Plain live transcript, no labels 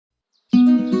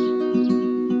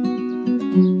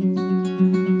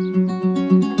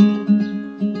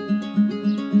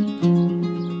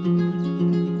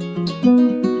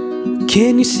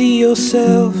Can you see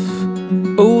yourself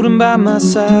holding by my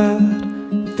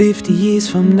side 50 years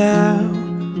from now?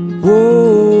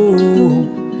 Whoa,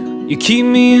 you keep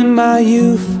me in my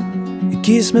youth, it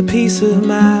gives me peace of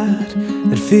mind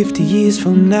that 50 years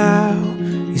from now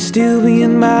you'll still be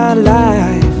in my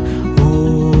life.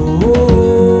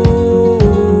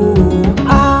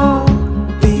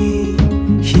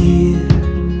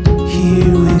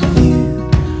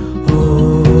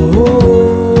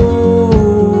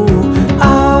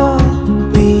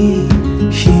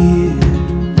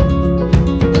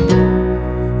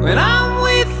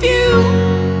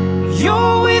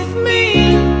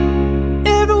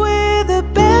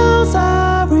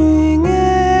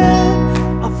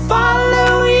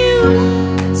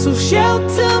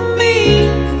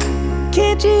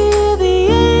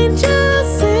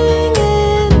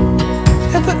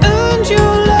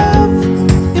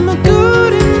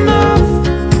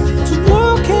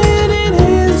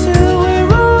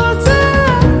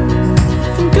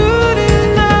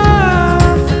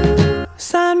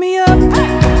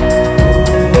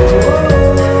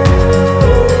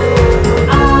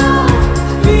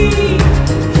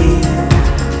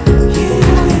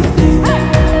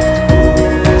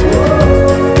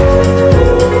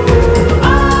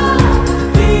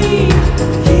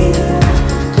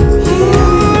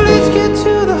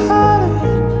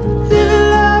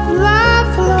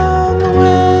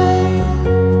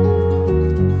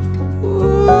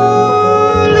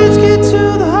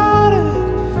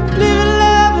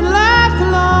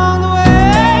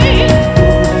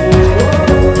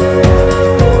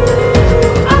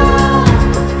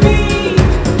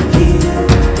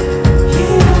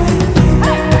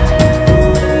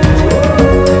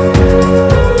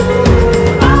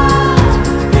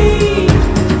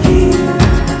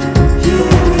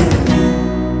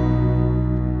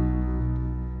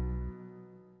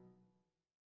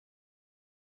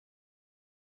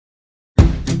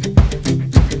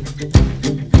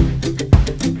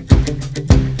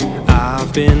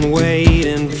 I've been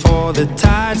waiting for the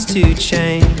tides to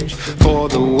change, for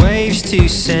the waves to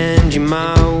send you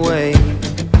my way.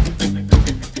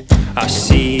 I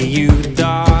see you,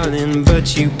 darling,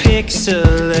 but you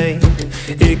pixelate.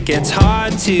 It gets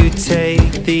hard to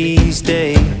take these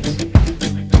days,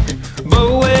 but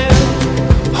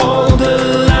we'll hold the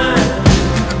line.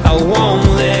 I won't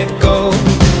let go,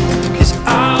 'cause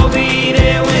I'll be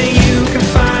there when you can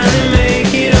finally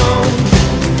make it home.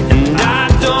 And I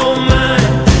don't mind,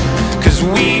 'cause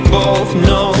we both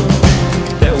know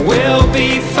that we'll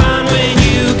be fine when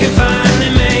you can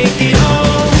finally make it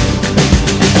home.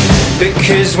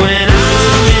 Because when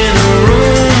I'm in a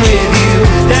room with you,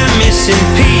 that missing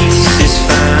piece is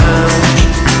found.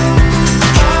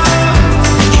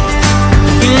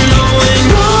 You know when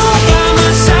you're by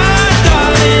my side,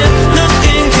 darling,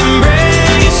 nothing can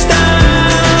break us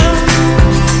down.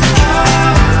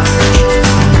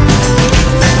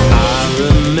 I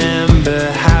remember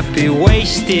happy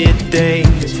wasted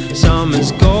days,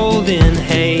 summer's golden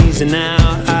haze in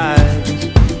our eyes,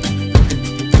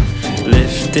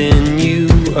 lifting you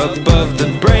above the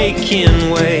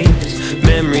breaking waves,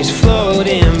 memories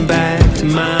floating back to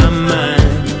my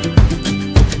mind.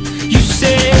 You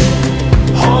said,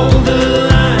 hold the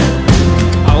line,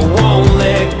 I won't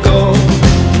let go,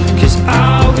 'cause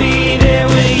I'll be there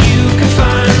when you can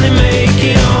finally make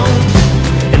it home.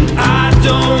 And I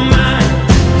don't mind,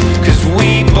 'cause we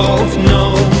both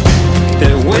know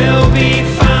that we'll be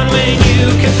fine when you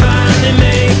can finally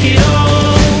make it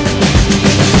home.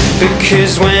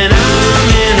 Because when I'm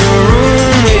in a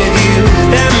room with you,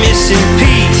 that missing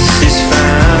piece is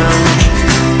found.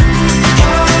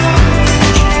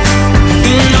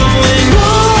 You know when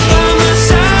you're by my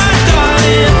side,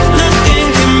 darling, nothing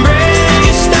can break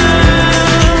us down.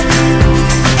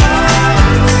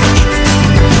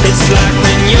 It's like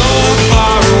when you're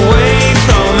far away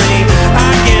from me,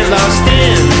 I get lost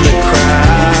in the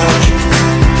crowd.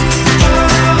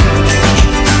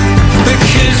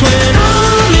 Because when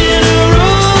I'm in a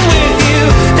room with you,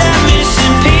 that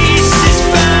missing piece is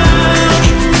found.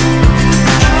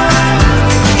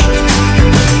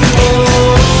 Oh,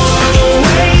 don't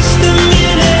waste a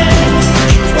minute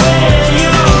when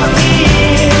you're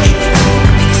here,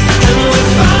 and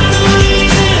we're finally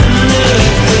in the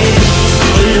clear.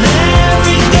 When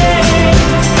every day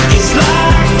is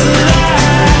like the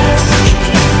last,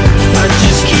 I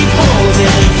just keep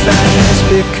holding fast.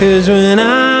 Because when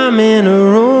I'm in a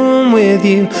room with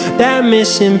you, that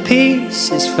missing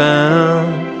piece is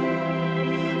found.